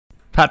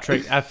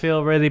Patrick, I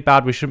feel really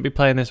bad. We shouldn't be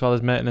playing this while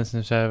there's maintenance in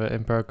the server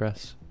in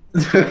progress.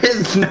 There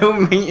is no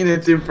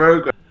maintenance in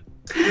progress.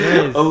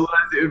 Otherwise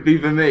it would be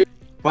for me.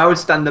 Why would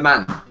Stand the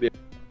Man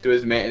do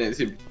his maintenance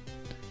in...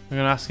 I'm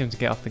gonna ask him to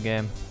get off the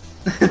game.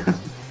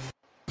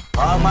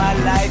 All my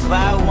life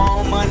I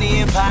want money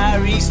and power,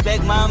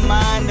 respect my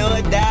mind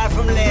or die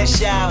from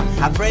last shout.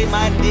 I pray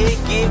my dick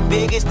get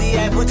big as the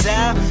Eiffel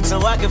Tower, so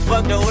I can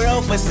fuck the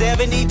world for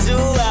 72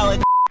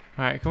 hours.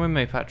 Alright, come with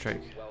me, Patrick.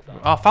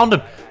 Oh, found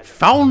him!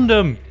 Found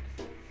him!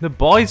 The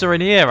boys are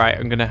in here, right?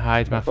 I'm gonna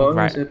hide my phone.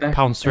 Right,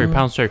 pounds through.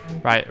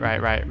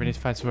 Right. We need to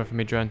find somewhere for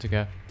me drone to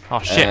go.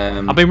 Oh shit!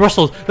 I've been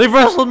rustled! They've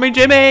rustled me,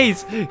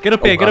 Jimmies! Get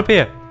up here, get up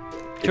here!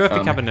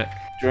 Trophy cabinet.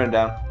 Drone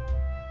down.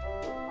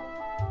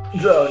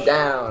 Drone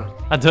down.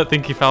 I don't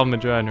think he found my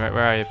drone. Right,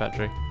 where are you,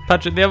 Patrick?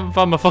 Patrick, they haven't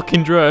found my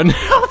fucking drone.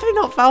 How have they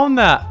not found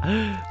that?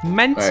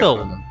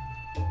 Mental.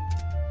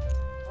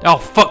 Oh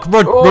fuck!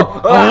 Run! Run!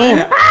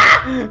 Oh.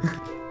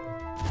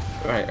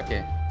 Right,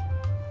 okay.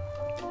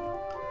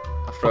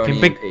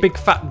 Fucking big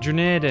fat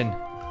grenade in.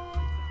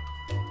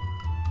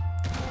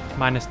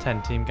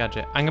 -10 team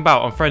gadget. Hang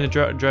about. I'm throwing the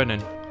drone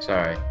in.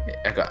 Sorry,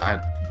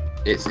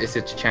 it's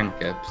a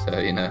Chichanka, so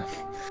you know.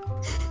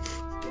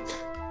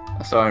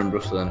 I saw him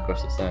rustling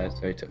across the side,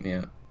 so he took me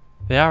out.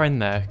 They are in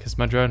there because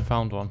my drone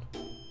found one.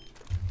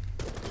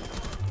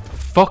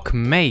 Fuck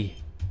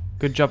me.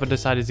 Good job I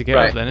decided to get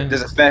up then.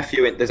 There's a fair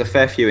few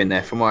in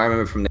there. From what I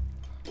remember from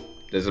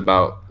there's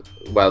about,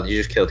 well, you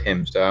just killed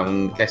him, so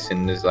I'm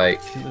guessing there's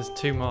like... There's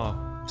 2 more.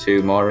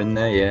 2 more in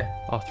there, yeah.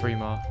 Or 3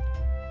 more.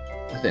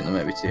 I think there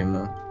might be 2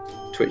 more.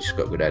 Twitch has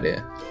got a good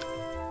idea.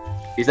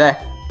 He's there.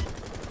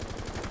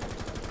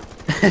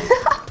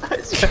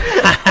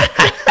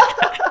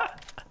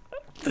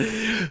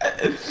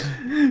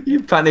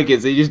 You panic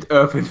as he just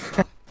opened.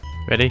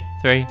 Ready?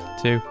 3,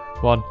 2,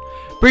 1.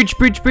 Breach!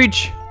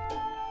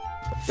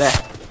 There.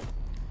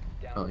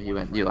 Oh,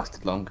 you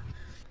lasted long.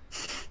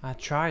 I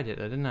tried it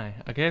though, didn't I?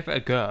 I gave it a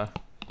go.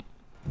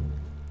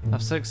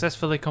 I've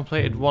successfully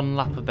completed 1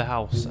 lap of the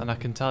house, and I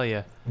can tell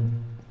you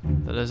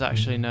that there's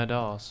actually no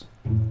doors.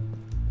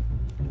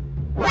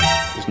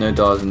 There's no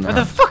doors in there.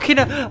 The fucking!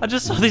 I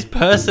just saw this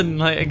person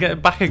like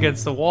get back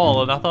against the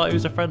wall, and I thought he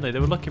was a friendly. They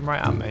were looking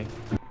right at me.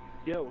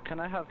 Yo, can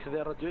I have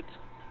Kavera, dude?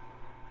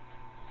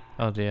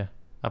 Oh dear,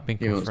 I've been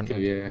confronted.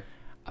 Yeah.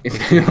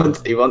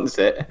 He wants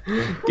it.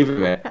 Give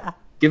him it.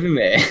 Give him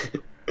it.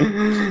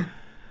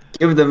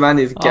 Give the man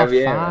his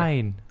caviar. Oh,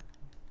 fine.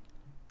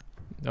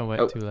 Oh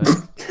wait, too late.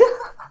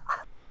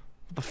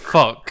 What the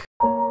fuck?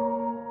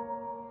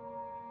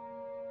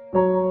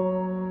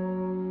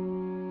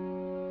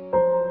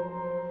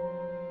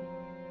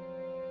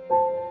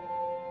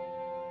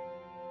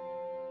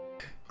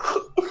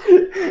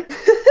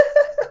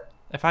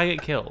 If I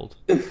get killed,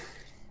 I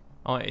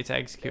want you to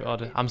execute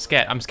order. I'm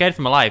scared. I'm scared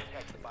for my life.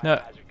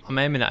 No, I'm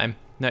aiming at him.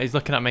 No, he's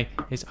looking at me.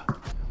 He's...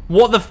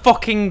 What the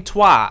fucking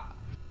twat?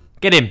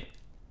 Get him.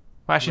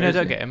 Well, actually, no,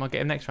 don't get him. I'll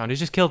get him next round. He's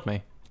just killed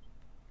me.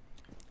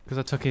 Because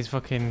I took his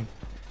fucking...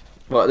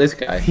 What, this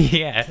guy?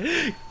 Yeah.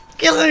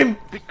 Kill him!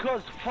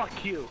 Because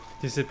fuck you.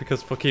 You said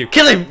because fuck you.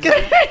 Kill him! Kill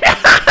him!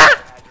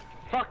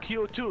 Fuck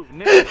you too,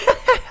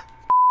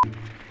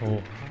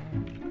 Oh.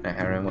 Hey,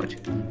 Aaron, watch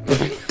it.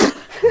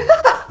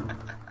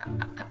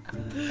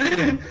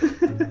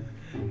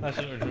 I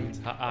should have jumped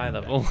at eye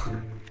level.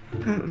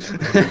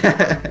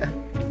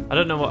 I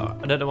don't know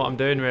what I'm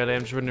doing really.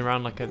 I'm just running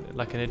around like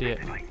an idiot.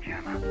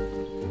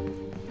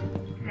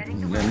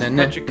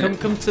 Patrick,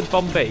 come to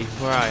Bombay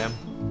where I am.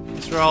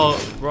 It's where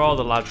all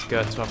the lads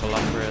go to have a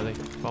laugh really.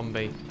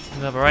 Bombay.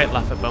 We'll have a right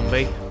laugh at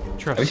Bombay.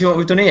 Trust. Have you seen what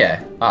we've done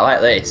here? I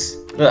like this.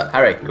 Look,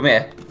 Harry, come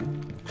here.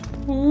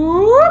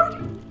 Whoop.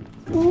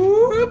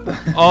 Whoop.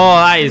 Oh,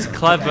 that is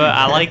clever.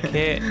 I like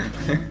it.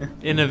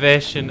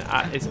 Innovation.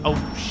 It's oh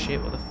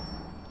shit. What the?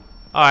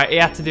 All right, he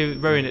had to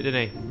ruin it,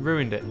 didn't he?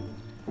 Ruined it.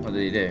 What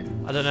did he do?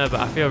 I don't know, but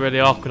I feel really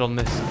awkward on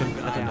this. I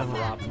don't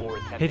know.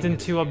 Hidden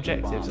 2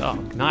 objectives. Oh,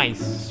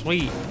 nice,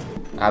 sweet.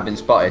 I've been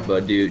spotted,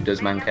 but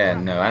does man care?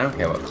 No, I don't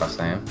care what class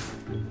I am.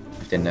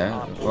 Didn't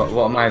know.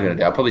 What am I gonna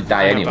do? I'll probably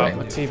die anyway.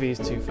 My TV is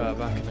too far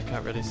back and I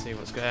can't really see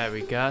what's going on. There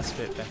we go. That's a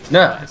bit better.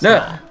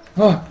 No.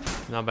 Oh.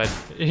 No, but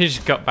you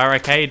just got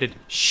barricaded.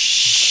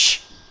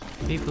 Shh.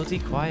 Be bloody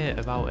quiet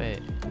about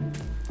it.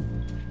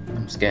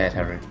 I'm scared,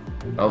 Harry.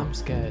 Oh. I'm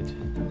scared.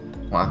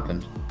 What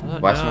happened?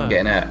 Why is someone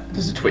getting out?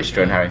 There's a Twitch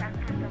drone, Harry.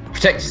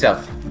 Protect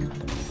yourself.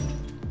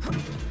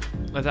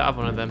 I don't have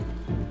one of them.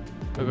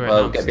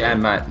 Well, get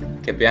behind mine.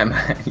 Get behind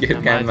mine.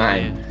 Get behind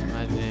mine.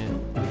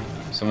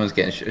 Someone's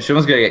gonna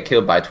get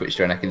killed by a Twitch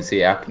drone. I can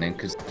see it happening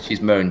because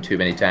she's moaned too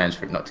many times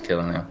for it not to kill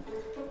her now.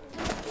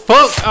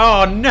 Fuck!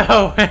 Oh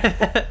no!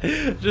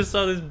 Just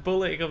saw this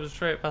bullet come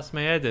straight past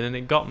my head and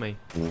it got me.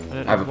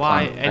 I have a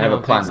plan.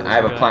 I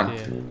have a plan.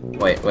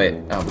 Wait.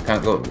 Oh, we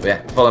can't go.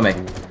 Yeah, follow me.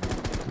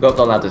 Go up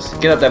the ladders.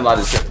 Get up them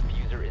ladders. The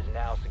diffuser is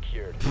now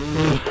secured.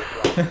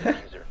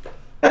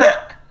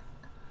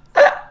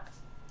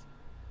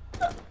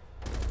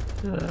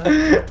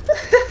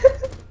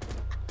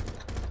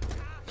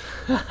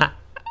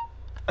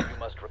 You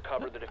must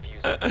recover the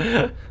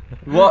diffuser.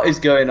 What is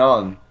going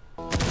on?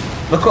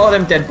 Look at all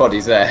them dead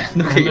bodies there.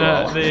 Look at you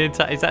all. Is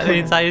that the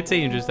entire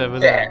team just over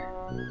there?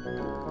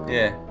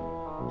 Yeah.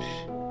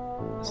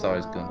 I saw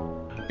his gun.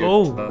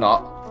 Oh. If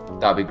not,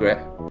 that'd be great.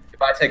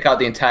 If I take out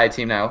the entire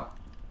team now,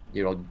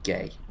 you're all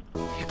gay.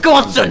 Go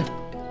on, son!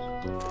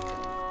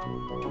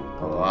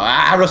 Oh,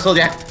 I rustled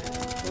ya!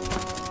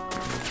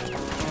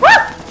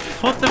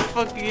 What the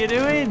fuck are you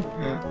doing?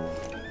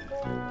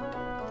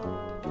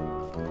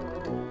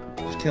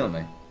 Just killing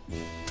me.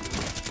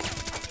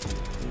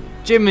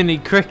 Jiminy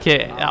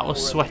Cricket, that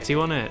was sweaty,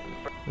 wasn't it?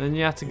 Then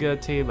you had to go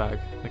teabag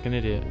like an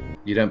idiot.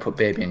 You don't put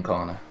baby in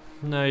corner.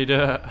 No, you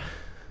don't.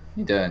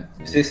 You don't.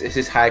 It's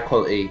this high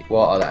quality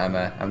water that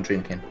I'm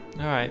drinking.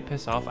 Alright,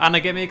 piss off. Anna,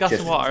 get me a glass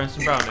of water and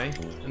some brownie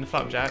and a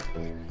flapjack.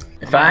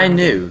 If I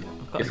knew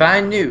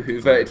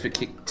who voted for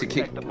to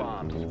kick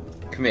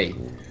me,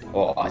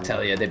 oh, I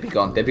tell you, they'd be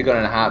gone. They'd be gone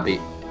in a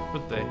heartbeat.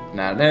 Would they?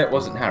 Nah, no, it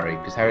wasn't Harry,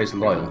 because Harry's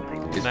loyal.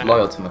 He's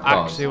loyal to my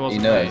cause. Actually,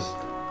 wasn't he knows. me.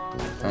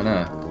 I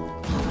know.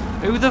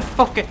 Who the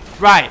fuck?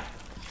 Right.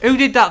 Who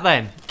did that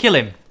then? Kill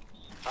him.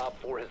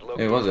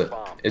 Who was it?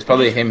 It's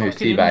probably him who's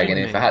teabagging.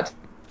 If I had to.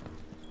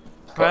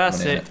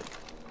 That's it.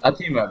 Our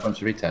team are a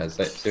bunch of retards,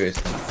 like,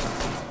 seriously.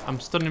 I'm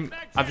stunning.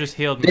 I've just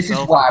healed This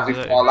myself. is why we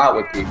fall out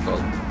with people.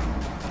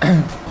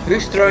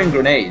 Who's throwing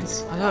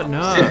grenades? I don't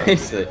know.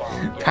 Seriously,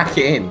 pack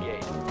it in.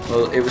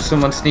 Well, it was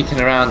someone sneaking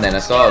around then, I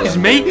saw them. It's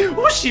me?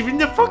 Oh, she's in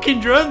the fucking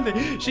drone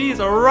thing. She is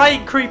a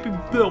right creepy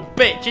little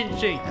bitch, isn't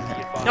she?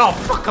 Oh,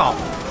 fuck off.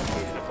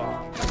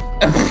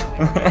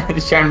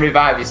 Just try and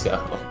revive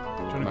yourself. Do you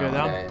want to go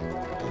down?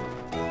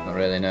 Yeah. Not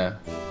really, no.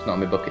 It's not on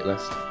my bucket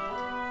list.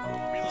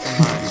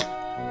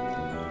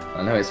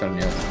 I know it's on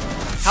yours.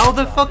 How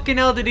the fucking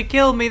hell did he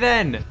kill me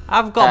then?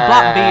 I've got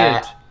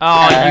Blackbeard.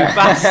 Oh, you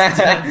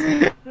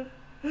bastard.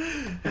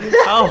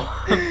 Oh.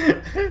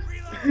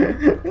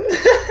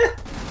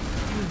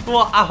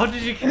 What? How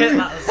did you get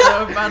that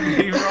so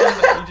badly wrong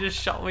that you just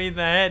shot me in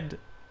the head?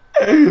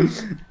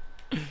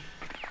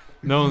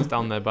 No one's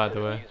down there, by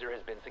the way.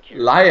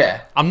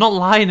 Liar! I'm not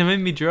lying, I'm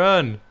in my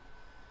drone.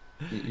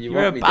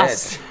 You're a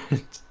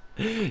bastard.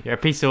 You're a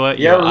piece of work.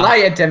 You're a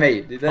liar to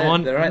me.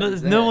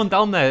 There's no one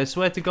down there, I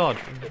swear to God.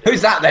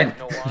 Who's that then?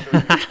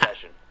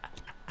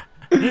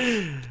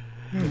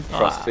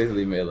 Frost, please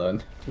leave me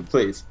alone.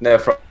 Please. No,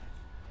 Frost,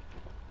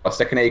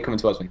 I can hear you coming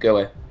towards me. Go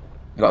away.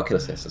 I got a kill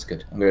assist, that's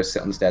good. I'm going to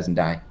sit on the stairs and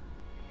die.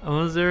 I'm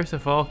on 0 to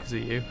 4 because of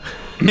you.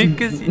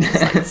 Because you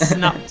just like,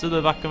 snapped to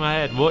the back of my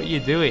head. What are you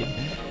doing?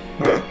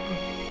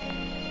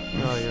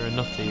 Oh, you're a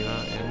nutter, you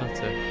aren't you? A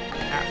nutter.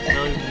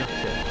 Absolute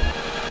nutter.